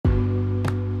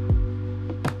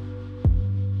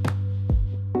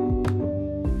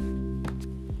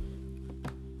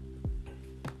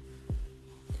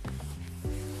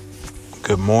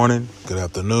Good morning, good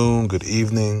afternoon, good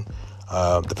evening,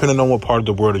 depending on what part of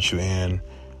the world that you're in.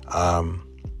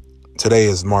 Today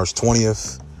is March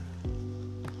 20th,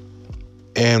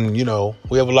 and,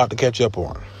 we have a lot to catch up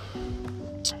on.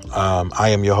 I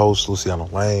am your host, Luciano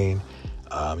Lane.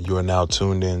 You are now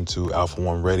tuned in to Alpha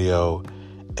One Radio,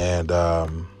 and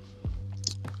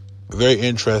very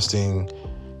interesting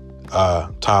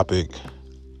topic.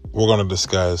 We're going to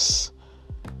discuss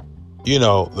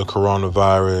the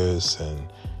coronavirus and,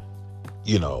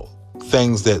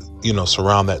 things that,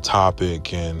 surround that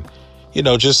topic and,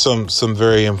 just some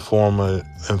very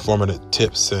informative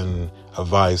tips and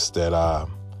advice that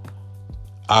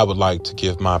I would like to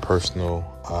give my personal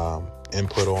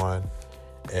input on.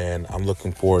 And I'm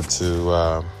looking forward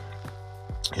to,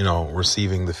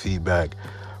 receiving the feedback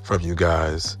from you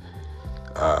guys.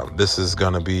 This is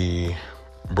going to be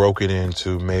broken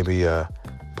into maybe a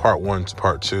part 1 to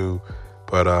part 2,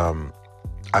 but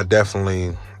I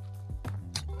definitely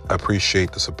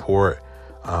appreciate the support.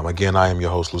 Again, I am your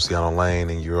host, Luciano Lane,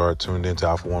 and you are tuned into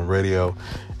Alpha One Radio,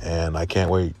 and I can't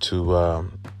wait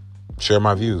to share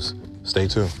my views. Stay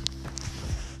tuned.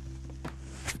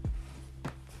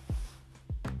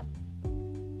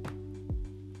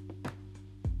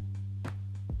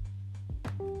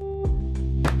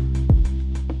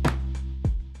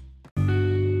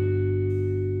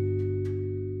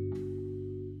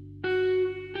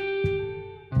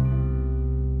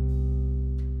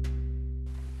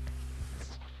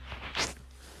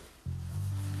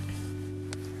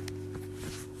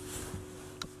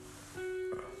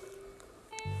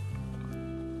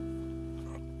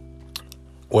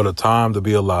 What a time to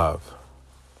be alive.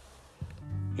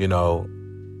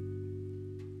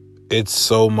 It's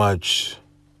so much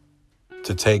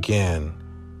to take in.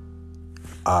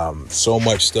 So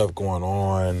much stuff going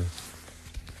on.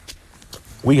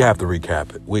 We have to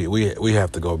recap it. We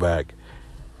have to go back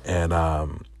and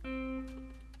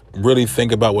really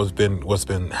think about what's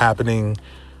been happening,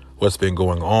 what's been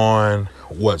going on,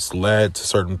 what's led to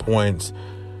certain points.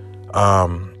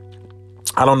 I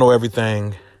don't know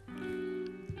everything.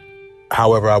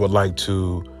 However, I would like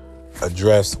to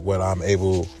address what I'm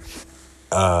able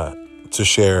to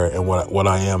share and what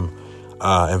I am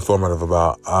informative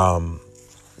about.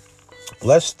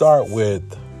 Let's start with,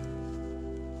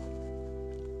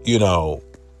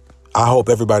 I hope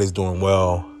everybody's doing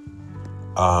well.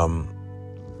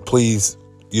 Please,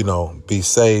 be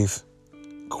safe,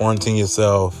 quarantine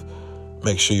yourself,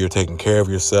 make sure you're taking care of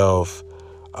yourself.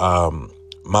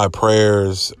 My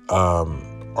prayers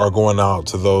are going out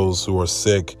to those who are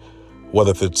sick,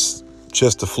 whether if it's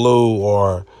just the flu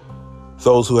or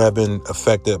those who have been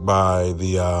affected by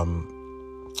the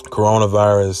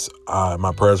coronavirus.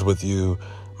 My prayers with you.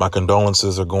 My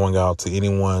condolences are going out to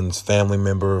anyone's family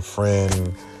member,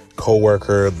 friend,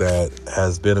 coworker that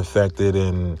has been affected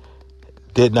and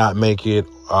did not make it.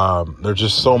 There's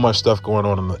just so much stuff going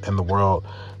on in the world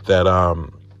that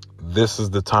this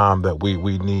is the time that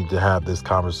we need to have this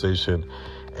conversation.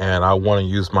 And I want to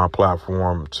use my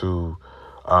platform to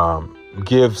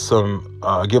give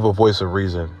a voice of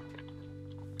reason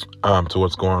to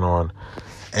what's going on.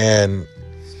 And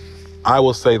I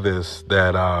will say this,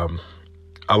 that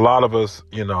a lot of us,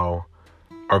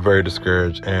 are very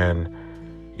discouraged. And,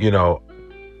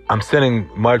 I'm sending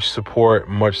much support,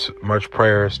 much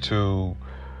prayers to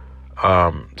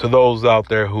those out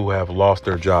there who have lost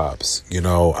their jobs.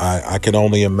 I can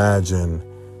only imagine,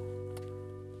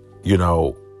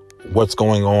 what's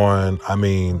going on. I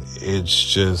mean,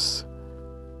 it's just,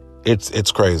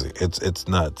 it's crazy. It's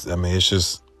nuts. I mean, it's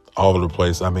just all over the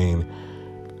place. I mean,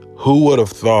 who would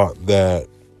have thought that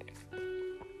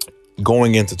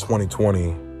going into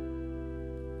 2020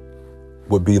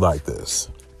 would be like this?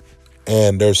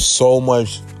 And there's so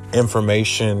much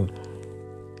information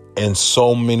and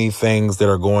so many things that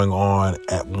are going on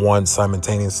at once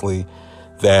simultaneously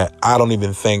that I don't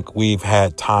even think we've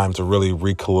had time to really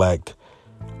recollect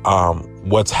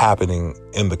what's happening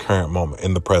in the current moment,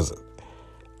 in the present.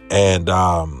 And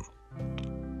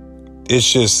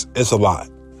it's a lot.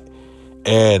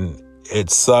 And it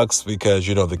sucks because,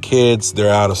 the kids, they're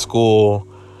out of school.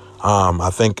 I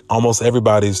think almost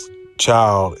everybody's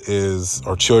children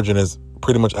is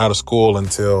pretty much out of school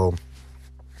until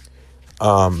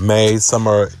May. Some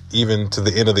are even to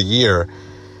the end of the year.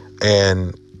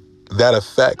 And that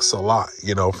affects a lot,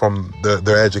 from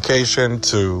their education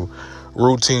to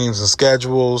routines and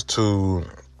schedules to,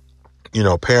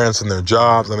 parents and their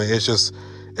jobs. I mean,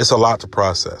 it's a lot to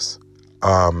process.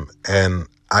 And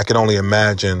I can only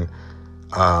imagine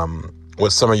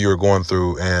what some of you are going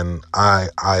through, and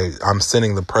I'm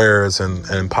sending the prayers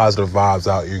and positive vibes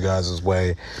out your guys'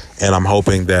 way, and I'm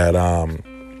hoping that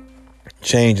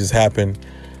changes happen.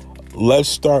 Let's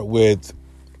start with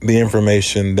the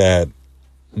information that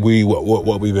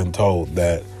what we've been told,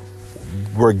 that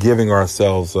we're giving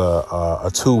ourselves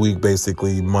a 2-week,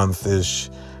 basically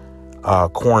month-ish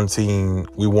quarantine.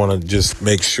 We want to just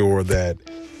make sure that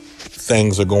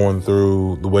things are going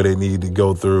through the way they need to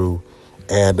go through,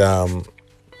 and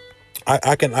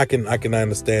I can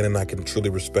understand, and I can truly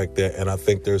respect that. And I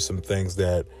think there's some things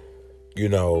that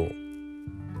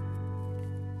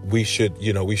we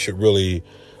should really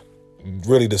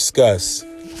discuss.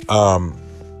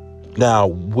 Now,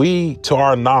 to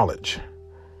our knowledge,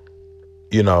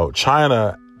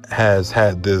 China has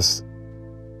had this,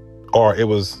 or it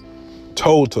was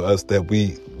told to us that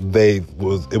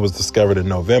it was discovered in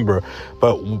November.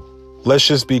 But let's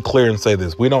just be clear and say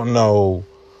this: we don't know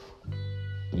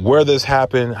where this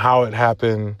happened, how it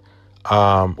happened.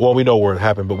 Well, we know where it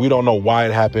happened, but we don't know why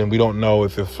it happened. We don't know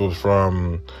if it was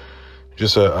from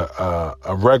just a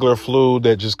regular flu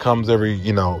that just comes every,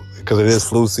 because it is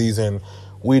flu season.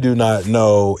 We do not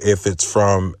know if it's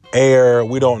from air.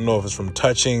 We don't know if it's from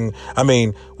touching. I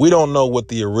mean, we don't know what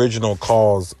the original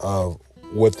cause of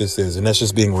what this is. And that's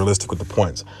just being realistic with the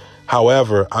points.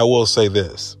 However, I will say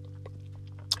this.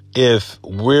 If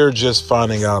we're just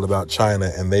finding out about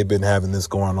China and they've been having this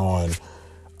going on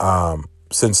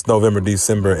since November,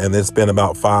 December, and it's been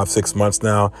about 5-6 months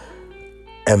now,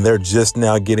 and they're just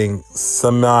now getting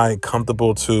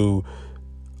semi-comfortable to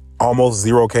almost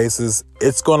 0 cases,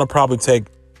 it's going to probably take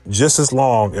just as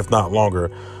long, if not longer.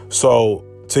 So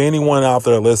to anyone out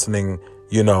there listening,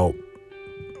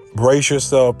 brace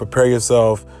yourself, prepare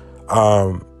yourself.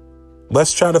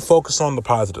 Let's try to focus on the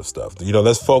positive stuff.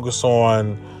 Let's focus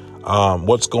on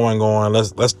what's going on.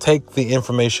 Let's take the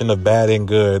information of bad and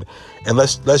good, and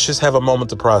let's just have a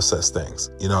moment to process things.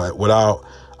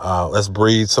 Let's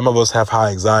breathe. Some of us have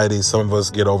high anxiety. Some of us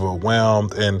get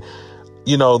overwhelmed, and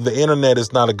the internet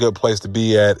is not a good place to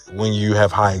be at when you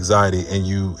have high anxiety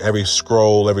and every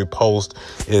scroll, every post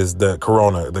is the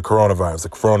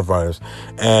coronavirus.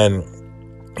 And,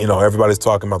 everybody's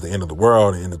talking about the end of the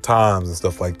world and the times and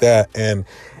stuff like that. And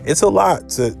it's a lot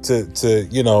to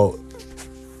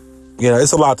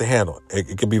it's a lot to handle.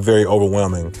 It can be very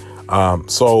overwhelming.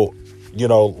 So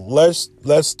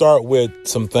let's start with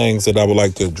some things that I would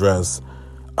like to address.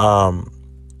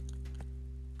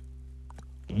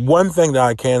 One thing that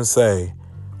I can say,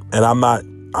 and I'm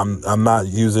not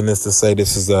using this to say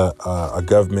this is a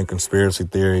government conspiracy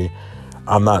theory.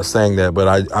 I'm not saying that,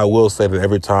 but I will say that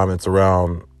every time it's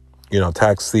around,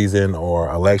 tax season or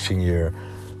election year,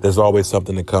 there's always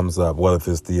something that comes up, whether if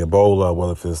it's the Ebola,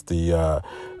 whether if it's the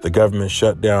government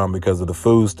shutdown because of the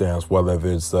food stamps, whether if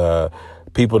it's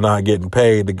people not getting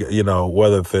paid,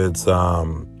 whether if it's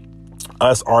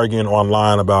us arguing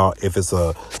online about if it's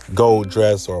a gold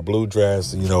dress or a blue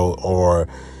dress, or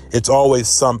it's always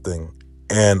something.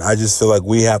 And I just feel like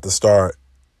we have to start,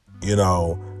 we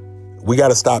got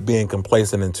to stop being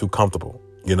complacent and too comfortable.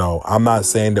 I'm not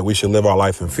saying that we should live our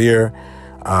life in fear,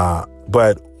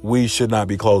 but we should not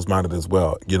be closed-minded as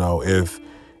well. If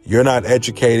you're not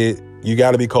educated, you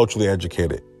got to be culturally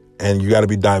educated, and you got to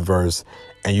be diverse,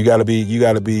 and you got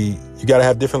to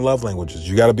have different love languages.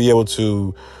 You got to be able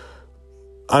to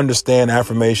understand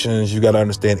affirmations. You got to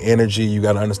understand energy. You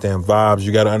got to understand vibes.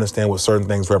 You got to understand what certain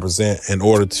things represent in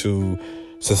order to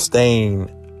sustain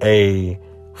a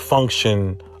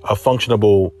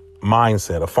functionable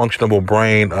mindset, a functionable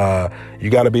brain. You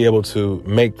got to be able to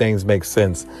make things make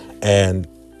sense. And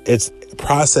it's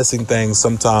processing things.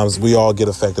 Sometimes we all get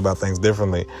affected by things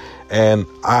differently. And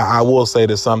I will say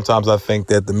that sometimes I think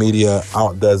that the media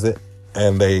outdoes it,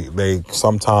 and they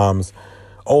sometimes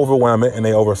overwhelm it and they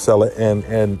oversell it, and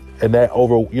that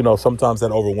sometimes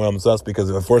that overwhelms us, because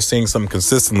if we're seeing something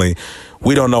consistently,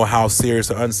 we don't know how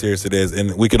serious or unserious it is,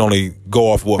 and we can only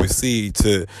go off what we see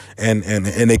and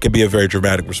it can be a very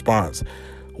dramatic response.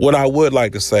 What I would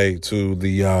like to say to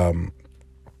the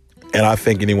and I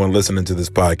think anyone listening to this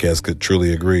podcast could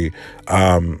truly agree,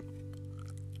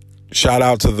 shout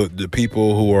out to the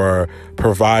people who are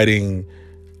providing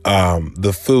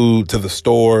the food to the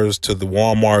stores, to the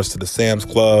Walmarts, to the Sam's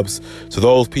Clubs, to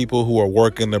those people who are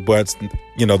working their butts,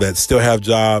 that still have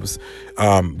jobs.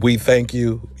 We thank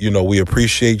you. We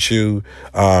appreciate you.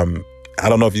 I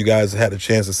don't know if you guys had a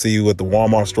chance to see what the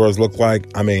Walmart stores look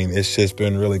like. I mean, it's just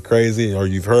been really crazy, or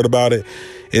you've heard about it.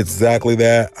 It's exactly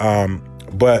that.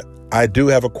 But I do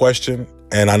have a question,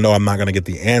 and I know I'm not going to get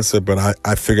the answer, but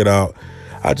I figured out,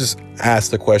 I just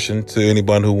asked the question to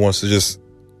anyone who wants to just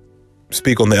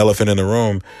speak on the elephant in the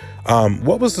room.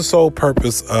 What was the sole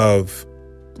purpose of,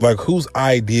 like, whose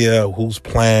idea, whose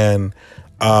plan?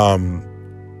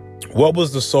 What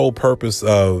was the sole purpose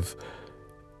of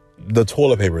the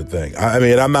toilet paper thing? I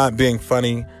mean, I'm not being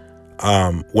funny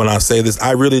when I say this.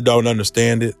 I really don't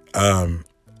understand it.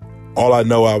 All I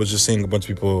know, I was just seeing a bunch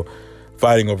of people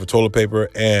fighting over toilet paper.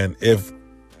 And if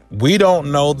we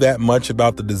don't know that much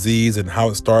about the disease and how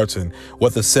it starts and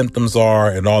what the symptoms are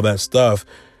and all that stuff,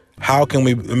 how can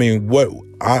we, I mean,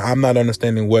 I'm not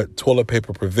understanding what toilet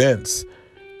paper prevents.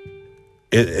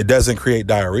 It doesn't create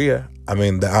diarrhea. I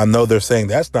mean, I know they're saying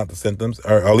that's not the symptoms,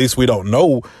 or at least we don't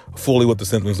know fully what the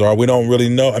symptoms are. We don't really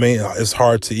know. I mean, it's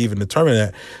hard to even determine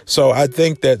that. So I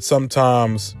think that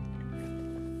sometimes,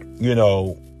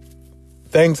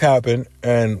 things happen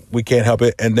and we can't help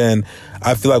it. And then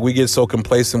I feel like we get so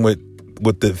complacent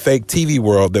with the fake TV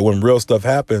world that when real stuff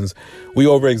happens, we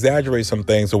over exaggerate some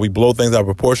things, or we blow things out of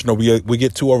proportion, or we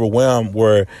get too overwhelmed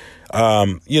where,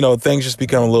 things just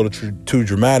become a little too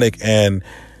dramatic. And,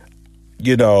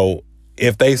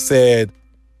 if they said,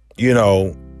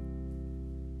 go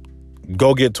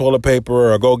get toilet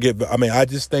paper or I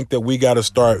just think that we got to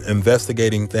start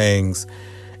investigating things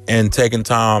and taking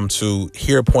time to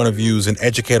hear point of views and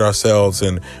educate ourselves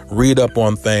and read up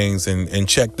on things and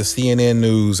check the CNN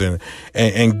news and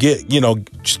get,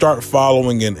 start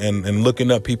following and looking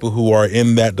up people who are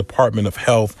in that Department of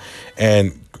Health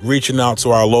and reaching out to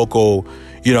our local,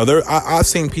 I've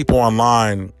seen people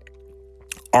online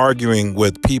arguing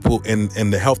with people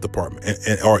in the health department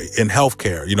or in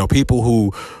healthcare, people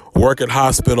who work at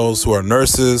hospitals, who are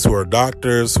nurses, who are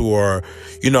doctors, who are,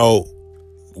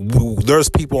 there's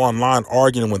people online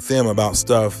arguing with them about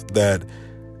stuff that,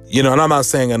 and I'm not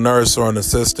saying a nurse or an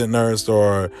assistant nurse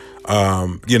or,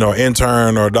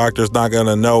 intern or doctor is not going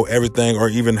to know everything or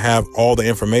even have all the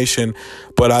information.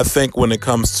 But I think when it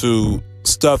comes to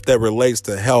stuff that relates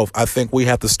to health, I think we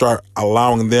have to start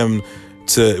allowing them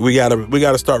we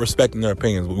gotta start respecting their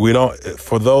opinions.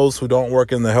 For those who don't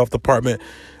work in the health department,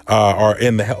 or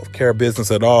in the healthcare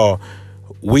business at all,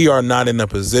 we are not in a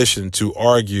position to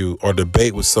argue or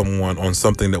debate with someone on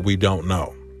something that we don't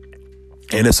know.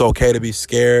 And it's okay to be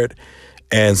scared.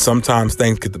 And sometimes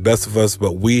things get the best of us,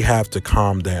 but we have to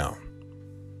calm down.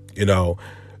 The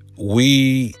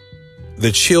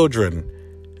children,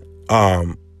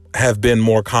 have been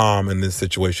more calm in this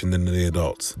situation than the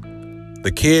adults.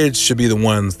 The kids should be the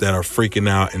ones that are freaking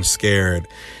out and scared.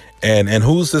 And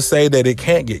who's to say that it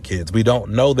can't get kids? We don't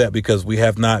know that because we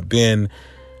haven't,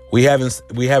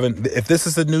 if this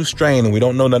is a new strain and we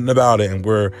don't know nothing about it and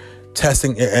we're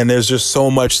testing and there's just so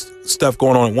much stuff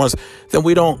going on at once,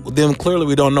 then clearly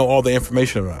we don't know all the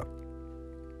information about it.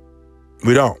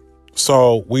 We don't.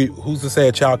 So who's to say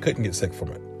a child couldn't get sick from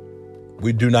it?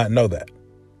 We do not know that.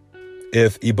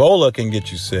 If Ebola can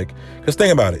get you sick, because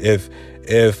think about it, if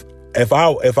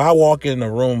I walk in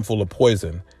a room full of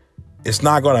poison, it's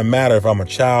not going to matter if I'm a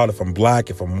child, if I'm black,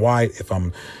 if I'm white, if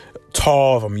I'm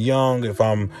tall, if I'm young,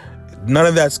 none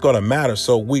of that's going to matter.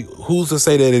 So who's to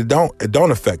say that it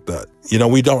don't affect us?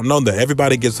 We don't know that.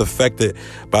 Everybody gets affected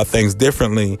by things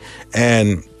differently.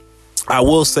 And I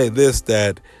will say this,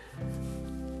 that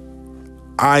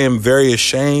I am very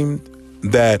ashamed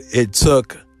that it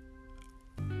took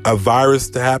a virus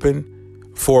to happen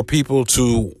for people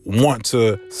to want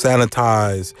to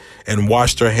sanitize and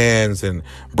wash their hands and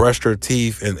brush their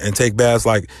teeth and take baths.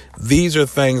 Like, these are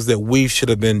things that we should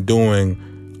have been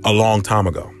doing a long time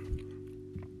ago.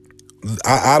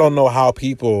 I don't know how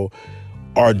people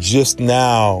are just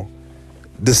now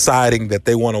deciding that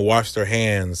they want to wash their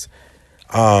hands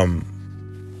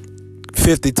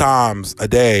 50 times a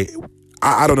day.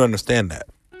 I don't understand that.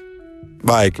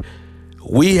 Like,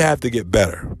 we have to get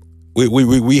better.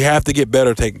 We have to get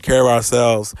better taking care of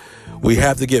ourselves. We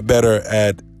have to get better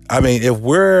at, if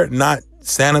we're not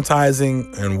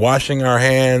sanitizing and washing our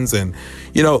hands and,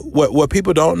 what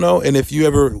people don't know. And if you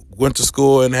ever went to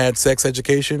school and had sex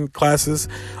education classes,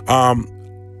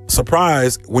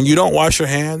 surprise, when you don't wash your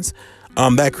hands,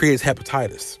 that creates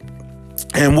hepatitis.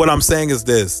 And what I'm saying is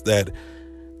this, that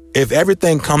if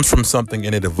everything comes from something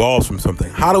and it evolves from something,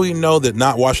 how do we know that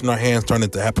not washing our hands turned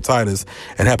into hepatitis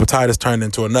and hepatitis turned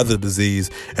into another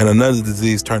disease and another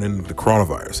disease turned into the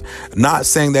coronavirus? Not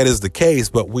saying that is the case,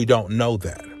 but we don't know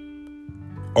that.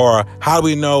 Or how do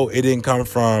we know it didn't come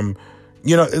from,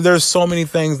 there's so many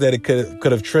things that it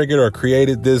could have triggered or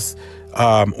created this,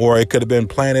 or it could have been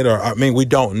planted, we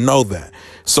don't know that.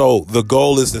 So the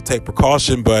goal is to take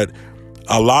precaution, but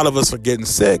a lot of us are getting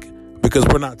sick because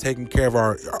we're not taking care of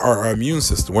our immune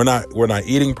system. We're not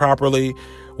eating properly.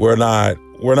 We're not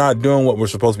doing what we're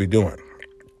supposed to be doing.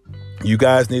 You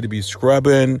guys need to be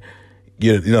scrubbing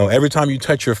You know, every time you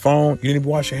touch your phone, you need to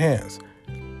wash your hands.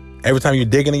 Every time you're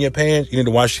digging in your pants, you need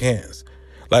to wash your hands.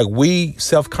 Like, we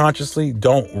self-consciously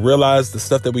don't realize the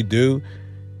stuff that we do.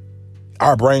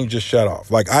 Our brain just shut off.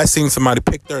 Like, I seen somebody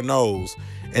pick their nose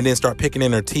and then start picking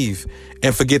in their teeth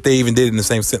and forget they even did it in the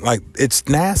same sentence. Like, it's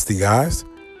nasty, guys.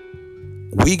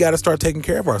 We got to start taking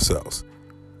care of ourselves.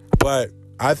 But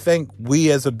I think we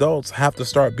as adults have to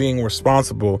start being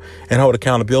responsible and hold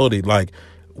accountability. Like,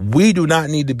 we do not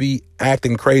need to be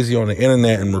acting crazy on the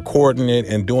internet and recording it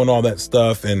and doing all that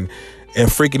stuff and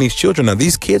freaking these children out.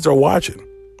 These kids are watching.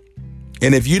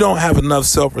 And if you don't have enough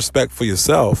self-respect for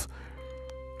yourself,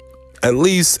 at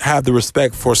least have the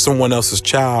respect for someone else's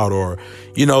child, or,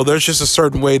 you know, there's just a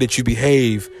certain way that you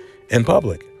behave in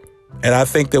public. And I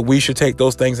think that we should take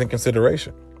those things in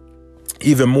consideration.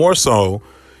 Even more so,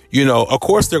 you know, of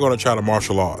course they're going to try to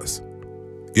martial laws,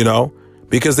 you know,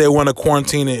 because they want to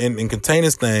quarantine and contain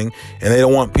this thing, and they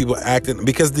don't want people acting,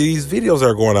 because these videos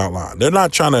are going out loud. They're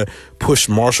not trying to push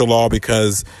martial law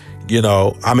because, you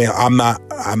know, I mean,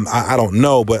 I don't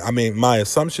know, but I mean, my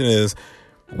assumption is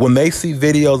when they see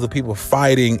videos of people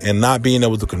fighting and not being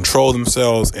able to control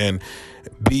themselves and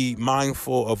be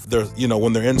mindful of their, you know,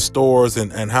 when they're in stores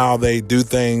and how they do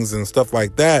things and stuff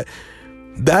like that,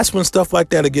 that's when stuff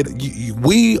like that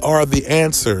we are the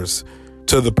answers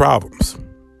to the problems.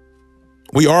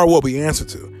 We are what we answer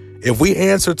to. If we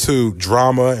answer to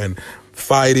drama and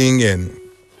fighting and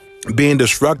being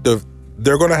destructive,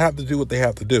 they're going to have to do what they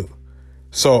have to do.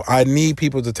 So I need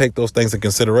people to take those things in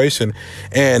consideration.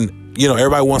 And, you know,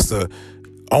 everybody wants to,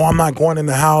 oh, I'm not going in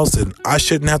the house and I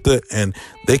shouldn't have to, and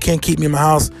they can't keep me in my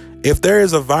house. If there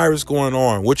is a virus going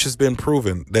on, which has been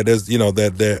proven that there's, you know,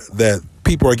 that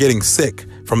people are getting sick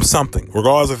from something,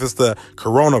 regardless if it's the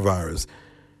coronavirus,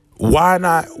 why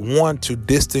not want to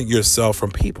distance yourself from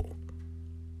people?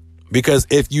 Because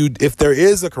if there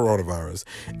is a coronavirus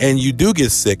and you do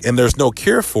get sick and there's no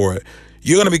cure for it,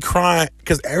 you're going to be crying,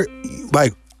 because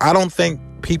I don't think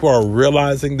people are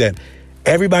realizing that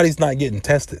everybody's not getting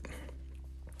tested.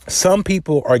 Some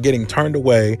people are getting turned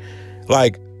away.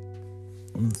 Like,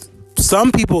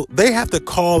 some people, they have to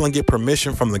call and get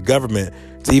permission from the government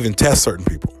to even test certain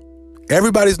people.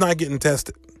 Everybody's not getting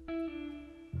tested.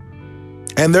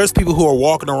 And there's people who are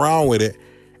walking around with it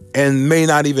and may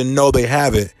not even know they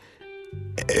have it.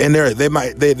 And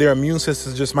their immune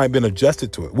systems just might have been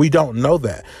adjusted to it. We don't know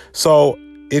that. So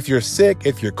if you're sick,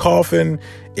 if you're coughing,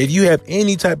 if you have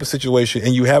any type of situation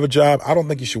and you have a job, I don't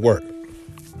think you should work.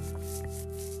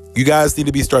 You guys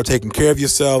need to start taking care of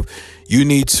yourself. You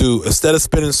need to, instead of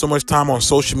spending so much time on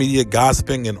social media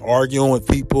gossiping and arguing with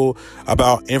people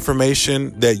about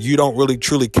information that you don't really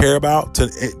truly care about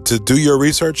to do your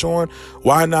research on,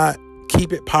 why not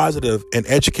keep it positive and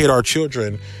educate our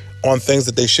children on things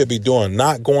that they should be doing,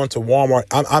 not going to Walmart.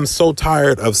 I'm so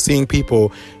tired of seeing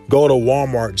people go to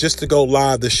Walmart just to go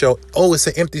live the show. Oh, it's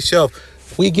an empty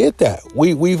shelf. We get that.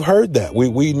 We've heard that.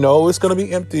 We know it's going to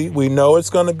be empty. We know it's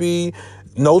going to be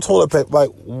no toilet paper. Like,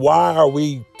 why are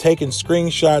we taking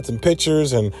screenshots and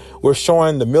pictures and we're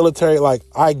showing the military? Like,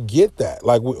 I get that.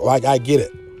 Like I get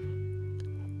it.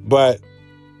 But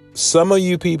some of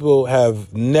you people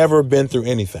have never been through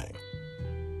anything.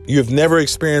 You've never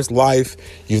experienced life.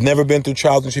 You've never been through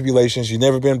trials and tribulations. You've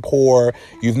never been poor.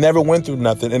 You've never went through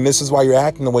nothing. And this is why you're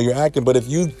acting the way you're acting. But if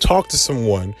you talk to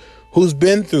someone who's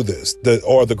been through this,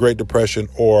 or the Great Depression,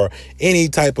 or any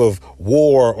type of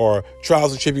war, or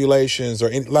trials and tribulations, or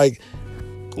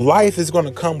life is going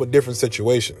to come with different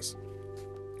situations.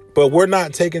 But we're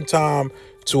not taking time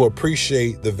to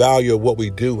appreciate the value of what we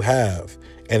do have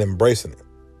and embracing it.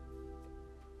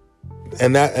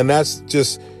 And that's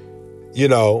just, you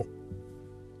know,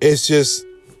 it's just,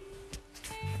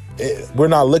 we're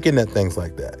not looking at things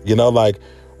like that. You know, like,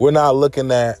 we're not looking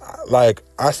at, like,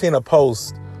 I seen a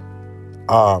post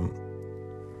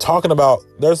talking about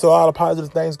there's a lot of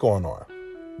positive things going on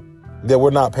that we're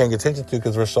not paying attention to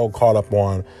because we're so caught up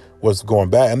on what's going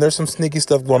bad. And there's some sneaky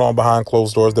stuff going on behind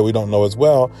closed doors that we don't know as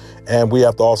well. And we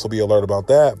have to also be alert about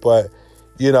that. But,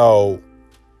 you know,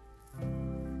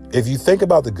 if you think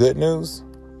about the good news,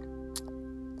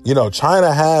 you know,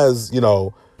 China has, you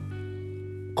know,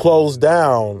 closed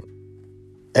down,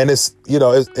 and it's, you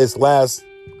know, it's last,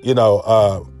 you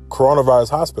know, coronavirus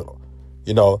hospital.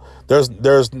 You know, there's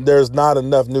not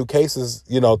enough new cases,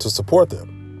 you know, to support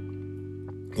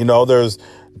them. You know, there's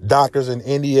doctors in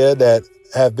India that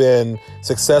have been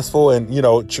successful in, you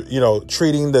know,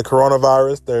 treating the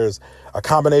coronavirus. There's a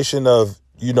combination of,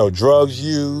 you know, drugs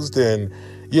used, and,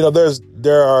 you know,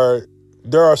 there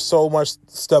are so much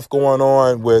stuff going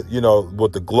on with, you know,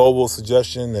 with the global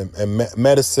suggestion and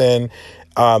medicine.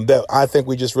 that I think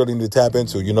we just really need to tap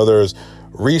into. There's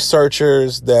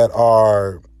researchers that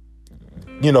are,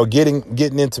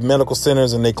 getting into medical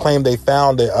centers, and they claim they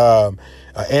found a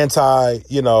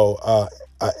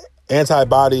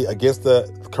antibody against the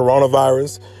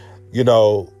coronavirus.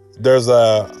 There's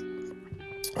a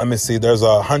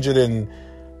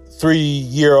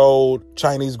 103-year-old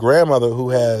Chinese grandmother who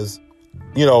has,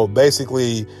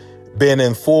 basically been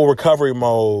in full recovery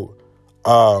mode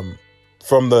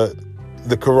from the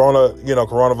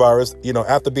coronavirus,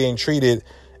 after being treated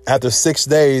after 6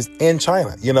 days in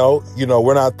China.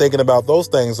 We're not thinking about those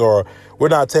things, or we're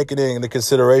not taking into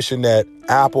consideration that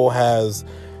Apple has,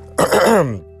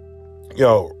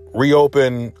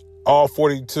 reopened all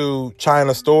 42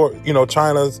 China store,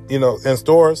 China's, in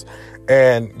stores.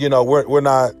 And, we're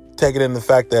not taking in the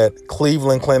fact that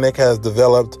Cleveland Clinic has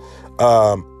developed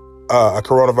a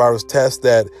coronavirus test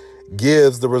that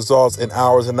gives the results in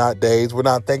hours and not days. We're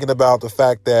not thinking about the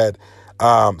fact that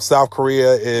South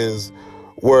Korea is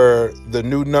where the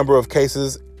new number of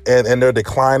cases and they're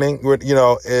declining. We're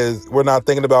not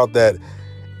thinking about that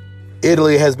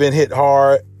Italy has been hit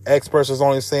hard. Experts are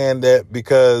only saying that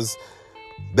because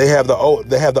they have the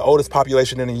oldest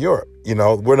population in Europe.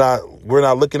 We're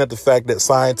not looking at the fact that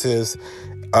scientists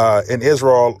in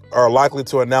Israel are likely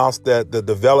to announce that the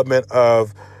development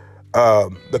of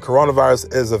the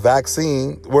coronavirus is a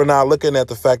vaccine. We're not looking at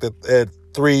the fact that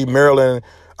 3 Maryland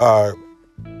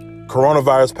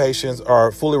coronavirus patients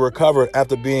are fully recovered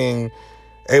after being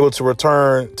able to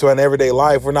return to an everyday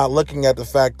life. We're not looking at the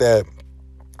fact that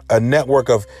a network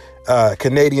of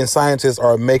Canadian scientists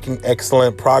are making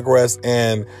excellent progress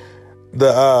in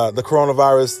the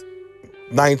coronavirus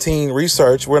 19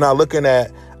 research. We're not looking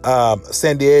at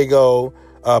San Diego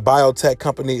biotech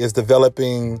company is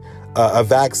developing a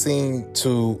vaccine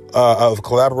of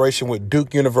collaboration with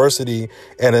Duke University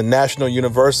and a national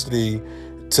university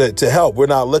to help. We're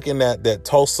not looking at that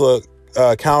Tulsa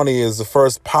County is the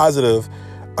first positive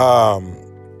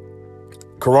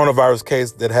coronavirus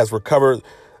case that has recovered.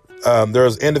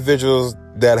 There's individuals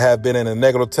that have been in a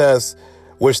negative test,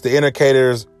 which the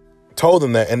indicators told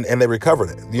them that, and they recovered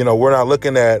it. We're not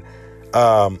looking at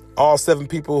all 7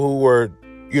 people who were,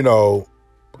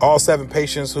 all 7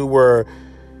 patients who were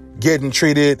getting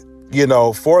treated,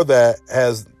 for that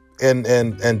as and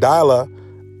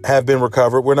Dila have been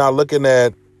recovered. We're not looking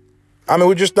at,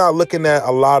 we're just not looking at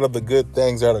a lot of the good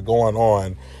things that are going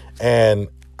on. And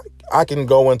I can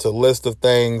go into a list of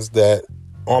things that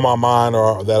on my mind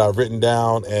or that I've written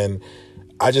down. And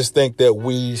I just think that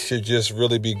we should just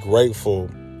really be grateful.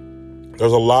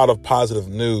 There's a lot of positive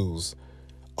news,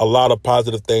 a lot of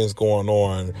positive things going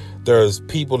on. There's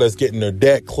people that's getting their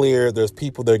debt cleared. There's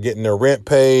people that are getting their rent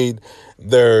paid.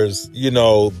 There's,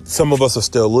 some of us are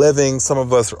still living. Some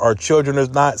of us, our children are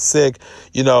not sick.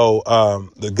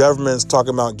 The government's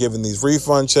talking about giving these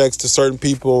refund checks to certain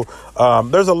people.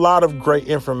 There's a lot of great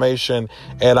information.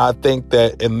 And I think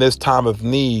that in this time of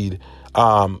need,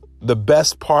 the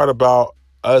best part about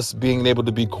us being able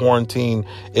to be quarantined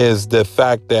is the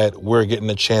fact that we're getting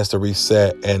a chance to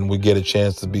reset, and we get a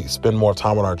chance to spend more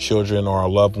time with our children or our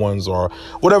loved ones or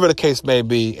whatever the case may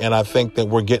be. And I think that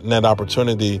we're getting that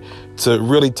opportunity to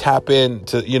really tap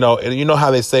into, and how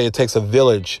they say it takes a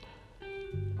village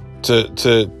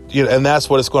and that's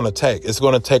what it's going to take. It's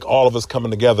going to take all of us coming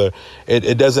together.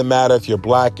 It doesn't matter if you're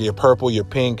black, you're purple, you're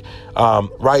pink.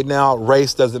 Right now,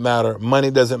 race doesn't matter. Money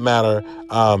doesn't matter.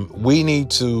 We need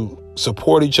to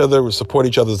support each other. We support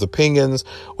each other's opinions.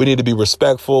 We need to be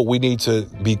respectful. We need to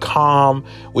be calm.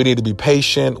 We need to be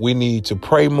patient. We need to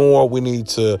pray more. We need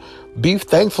to be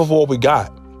thankful for what we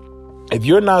got. If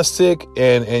you're not sick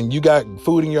and you got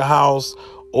food in your house,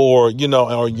 or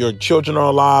your children are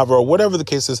alive, or whatever the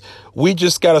case is, we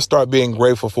just got to start being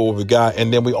grateful for what we got.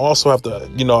 And then we also have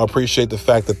to, appreciate the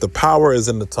fact that the power is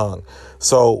in the tongue.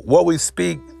 So what we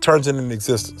speak turns into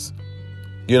existence.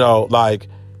 We breathe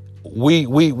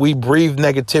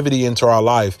negativity into our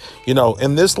life.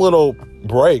 In this little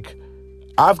break,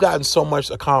 I've gotten so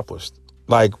much accomplished,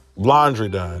 like laundry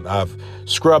done. I've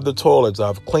scrubbed the toilets.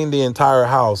 I've cleaned the entire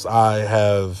house. I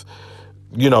have,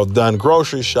 done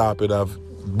grocery shopping. I've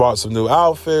bought some new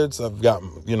outfits. I've got,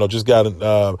 did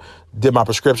my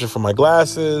prescription for my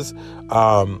glasses.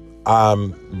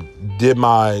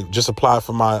 Just applied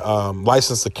for my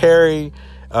license to carry.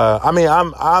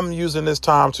 I'm using this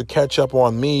time to catch up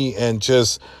on me and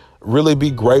just really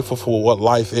be grateful for what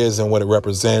life is and what it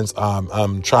represents.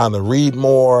 I'm trying to read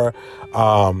more.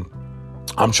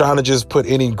 I'm trying to just put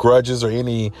any grudges or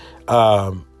any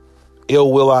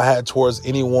ill will I had towards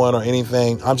anyone or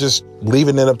anything. I'm just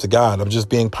leaving it up to God. I'm just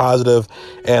being positive,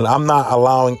 and I'm not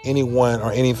allowing anyone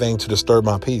or anything to disturb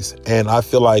my peace. And I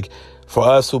feel like for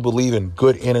us who believe in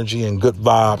good energy and good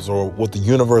vibes, or what the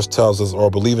universe tells us, or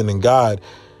believing in God,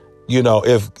 you know,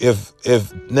 if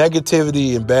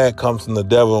negativity and bad comes from the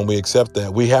devil and we accept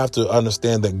that, we have to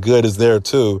understand that good is there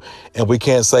too. And we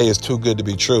can't say it's too good to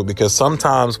be true, because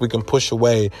sometimes we can push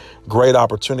away great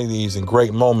opportunities and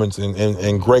great moments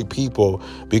and great people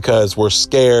because we're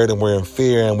scared and we're in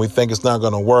fear and we think it's not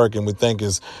going to work and we think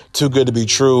it's too good to be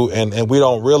true. And we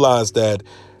don't realize that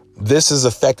this is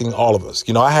affecting all of us.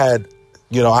 I had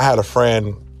a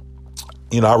friend,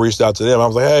 I reached out to them. I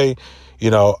was like, hey,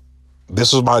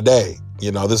 this was my day.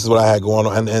 This is what I had going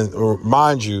on. And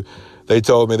mind you, they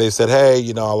told me, they said, hey,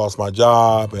 I lost my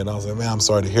job. And I was like, man, I'm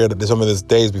sorry to hear that. They told me this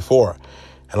days before.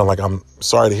 And I'm like, I'm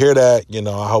sorry to hear that.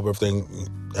 I hope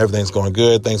everything's going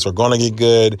good. Things are going to get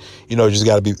good. You just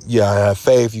got to have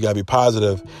faith. You got to be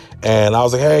positive. And I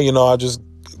was like, hey, I just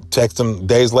text them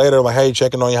days later, like, hey,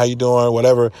 checking on you, how you doing,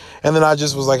 whatever. And then I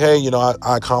just was like, hey,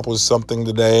 I accomplished something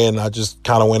today. And I just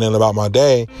kind of went in about my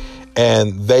day.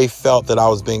 And they felt that I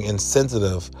was being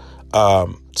insensitive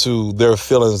to their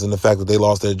feelings and the fact that they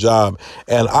lost their job.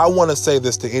 And I want to say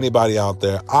this to anybody out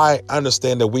there. I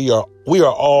understand that we are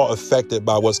all affected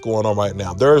by what's going on right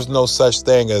now. There is no such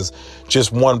thing as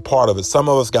just one part of it. Some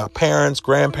of us got parents,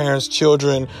 grandparents,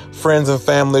 children, friends and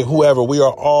family, whoever. We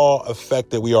are all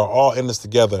affected. We are all in this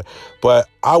together. But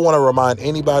I want to remind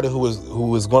anybody who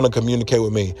is going to communicate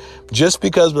with me, just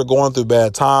because we're going through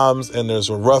bad times and there's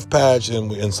a rough patch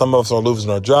and some of us are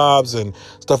losing our jobs and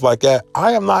stuff like that,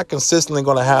 I am not consistently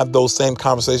going to have those same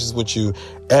conversations with you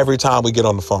every time we get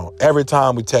on the phone, every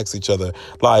time we text each other.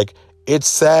 Like, it's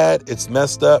sad, it's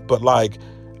messed up, but like,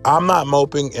 I'm not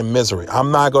moping in misery.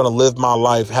 I'm not going to live my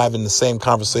life having the same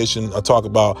conversation or talk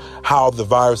about how the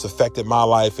virus affected my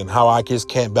life and how I just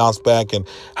can't bounce back and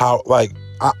how, like,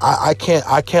 I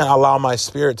can't allow my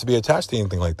spirit to be attached to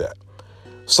anything like that.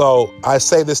 So I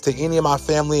say this to any of my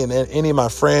family and any of my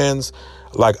friends.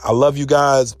 Like, I love you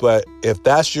guys, but if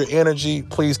that's your energy,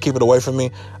 please keep it away from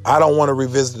me. I don't want to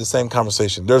revisit the same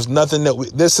conversation. There's nothing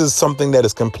this is something that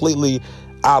is completely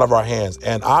out of our hands.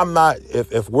 And I'm not,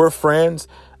 if we're friends,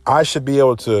 I should be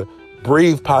able to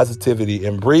breathe positivity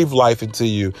and breathe life into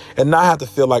you and not have to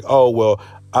feel like, oh, well,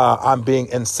 I'm being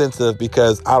insensitive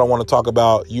because I don't want to talk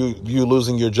about you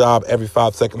losing your job every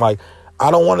 5 seconds. Like, I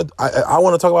want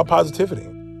to talk about positivity.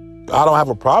 I don't have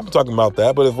a problem talking about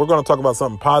that, but if we're going to talk about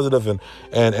something positive and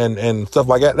stuff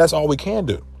like that, that's all we can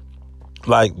do.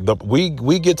 Like,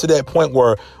 we get to that point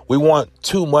where we want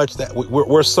too much, that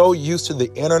we're so used to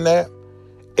the internet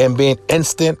and being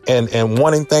instant and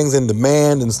wanting things in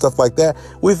demand and stuff like that.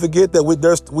 We forget that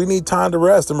we need time to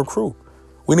rest and recruit.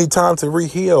 We need time to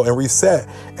re-heal and reset.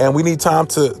 And we need time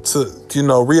to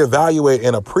reevaluate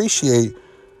and appreciate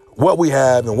what we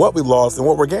have and what we lost and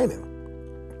what we're gaining.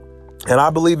 And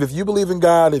I believe if you believe in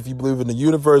God, if you believe in the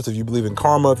universe, if you believe in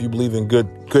karma, if you believe in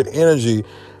good energy,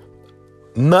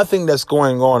 nothing that's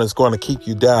going on is going to keep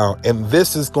you down. And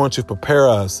this is going to prepare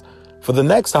us for the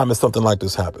next time if something like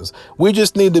this happens. We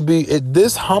just need to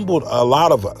this humbled a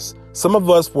lot of us. Some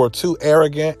of us were too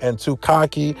arrogant and too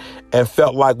cocky and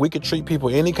felt like we could treat people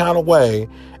any kind of way.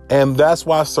 And that's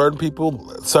why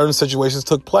certain situations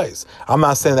took place. I'm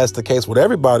not saying that's the case with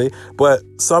everybody, but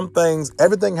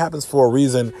everything happens for a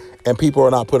reason, and people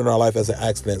are not put in our life as an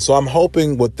accident. So I'm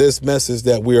hoping with this message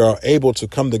that we are able to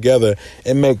come together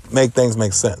and make things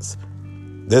make sense.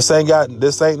 This ain't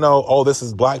no, this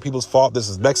is black people's fault. This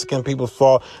is Mexican people's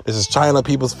fault. This is China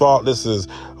people's fault. This is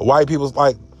white people's,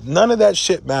 like, none of that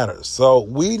shit matters. So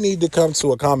we need to come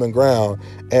to a common ground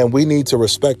and we need to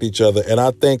respect each other. And I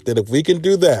think that if we can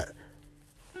do that,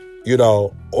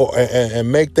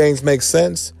 and make things make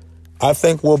sense, I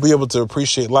think we'll be able to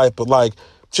appreciate life. But like,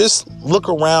 just look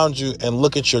around you and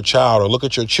look at your child or look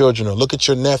at your children or look at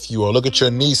your nephew or look at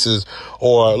your nieces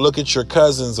or look at your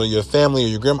cousins or your family or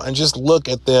your grandma and just look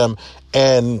at them.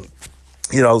 And,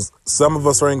 some of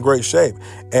us are in great shape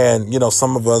and,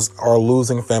 some of us are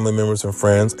losing family members and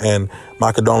friends, and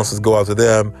my condolences go out to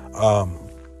them.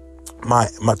 My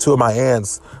two of my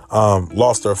aunts,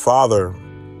 lost their father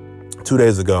 2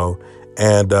 days ago.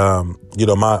 And, my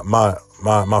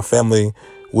family,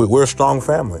 we're a strong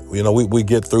family. We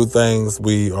get through things.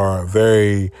 We are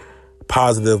very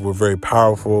positive. We're very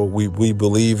powerful. We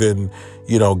believe in,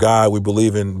 God. We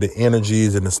believe in the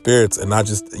energies and the spirits. And I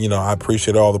just, I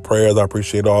appreciate all the prayers. I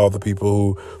appreciate all the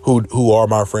people who are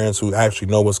my friends, who actually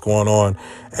know what's going on.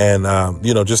 And,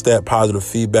 just that positive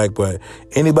feedback. But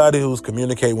anybody who's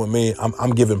communicating with me,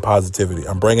 I'm giving positivity.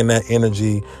 I'm bringing that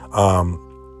energy.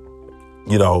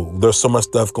 There's so much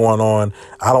stuff going on.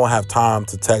 I don't have time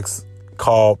to text,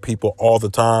 call people all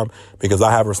the time because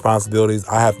I have responsibilities.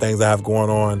 I have things I have going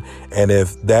on. And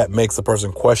if that makes a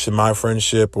person question my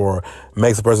friendship or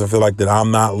makes a person feel like that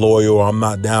I'm not loyal or I'm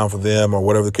not down for them or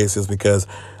whatever the case is, because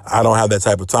I don't have that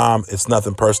type of time, it's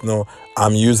nothing personal.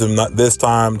 I'm using this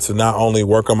time to not only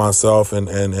work on myself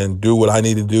and do what I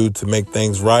need to do to make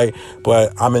things right,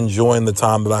 but I'm enjoying the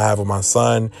time that I have with my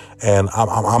son, and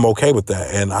I'm okay with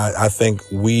that. And I think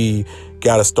we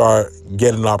got to start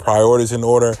getting our priorities in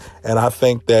order. And I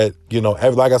think that,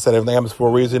 like I said, everything happens for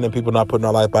a reason, and people not putting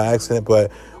our life by accident,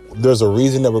 but there's a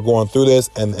reason that we're going through this.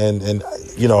 And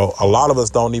a lot of us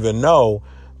don't even know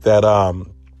that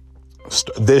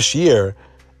this year,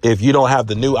 if you don't have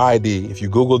the new ID, if you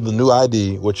Google the new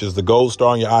ID, which is the gold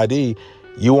star on your ID,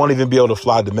 you won't even be able to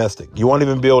fly domestic. You won't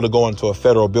even be able to go into a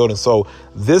federal building. So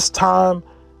this time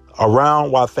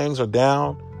around, while things are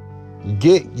down,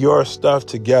 get your stuff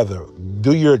together.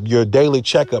 Do your daily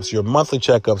checkups, your monthly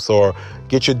checkups, or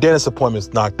get your dentist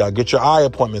appointments knocked out. Get your eye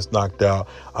appointments knocked out.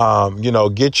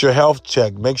 Get your health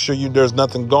checked. Make sure there's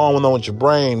nothing going on with your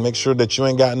brain. Make sure that you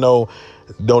ain't got no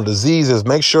diseases.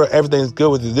 Make sure everything's good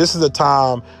with you. This is a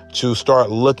time to start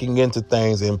looking into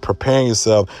things and preparing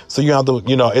yourself. So you have to,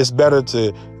 it's better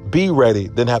to be ready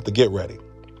than have to get ready.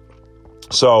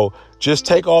 So just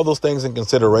take all those things in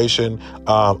consideration.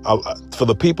 For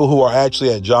the people who are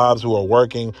actually at jobs, who are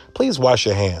working, please wash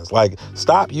your hands. Like,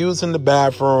 stop using the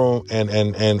bathroom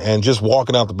and just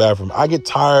walking out the bathroom. I get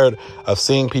tired of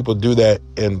seeing people do that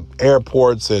in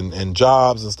airports and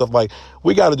jobs and stuff. Like,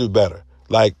 we got to do better.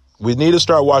 Like, we need to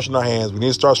start washing our hands. We need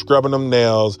to start scrubbing them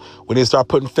nails. We need to start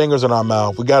putting fingers in our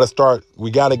mouth. We got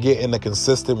to get in a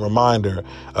consistent reminder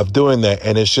of doing that.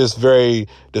 And it's just very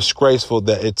disgraceful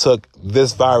that it took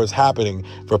this virus happening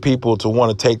for people to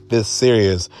want to take this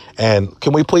serious. And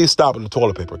can we please stop with the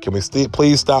toilet paper? Can we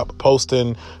please stop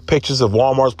posting pictures of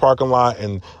Walmart's parking lot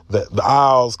and the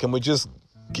aisles? Can we just,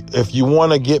 if you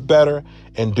want to get better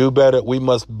and do better, we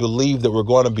must believe that we're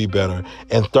going to be better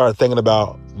and start thinking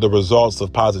about the results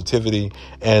of positivity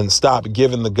and stop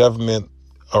giving the government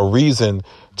a reason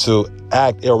to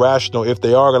act irrational if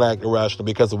they are going to act irrational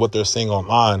because of what they're seeing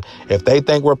online. If they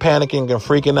think we're panicking and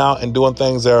freaking out and doing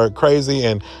things that are crazy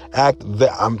and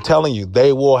I'm telling you,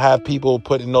 they will have people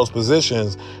put in those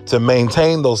positions to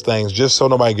maintain those things just so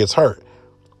nobody gets hurt.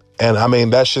 And I mean,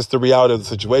 that's just the reality of the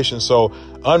situation. So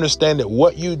understand that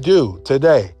what you do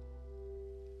today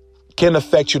can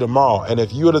affect you tomorrow. And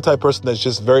if you're the type of person that's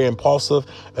just very impulsive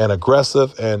and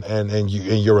aggressive and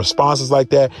your response is like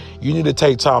that, you need to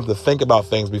take time to think about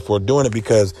things before doing it,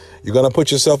 because you're going to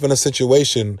put yourself in a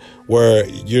situation where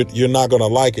you're not going to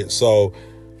like it. So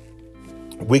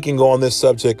we can go on this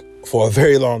subject for a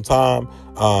very long time.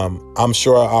 I'm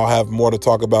sure I'll have more to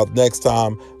talk about next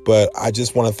time, but I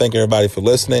just want to thank everybody for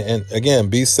listening. And again,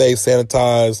 be safe,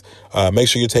 sanitize, make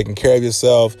sure you're taking care of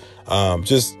yourself.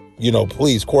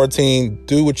 Please quarantine,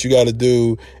 do what you got to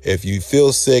do. If you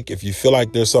feel sick, if you feel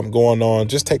like there's something going on,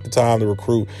 just take the time to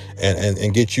recruit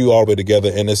and get you all the way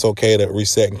together. And it's okay to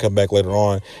reset and come back later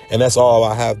on. And that's all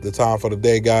I have the time for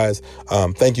today, guys.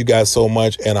 Thank you guys so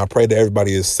much. And I pray that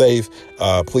everybody is safe.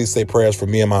 Please say prayers for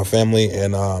me and my family.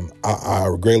 And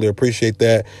I greatly appreciate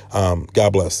that.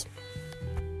 God bless.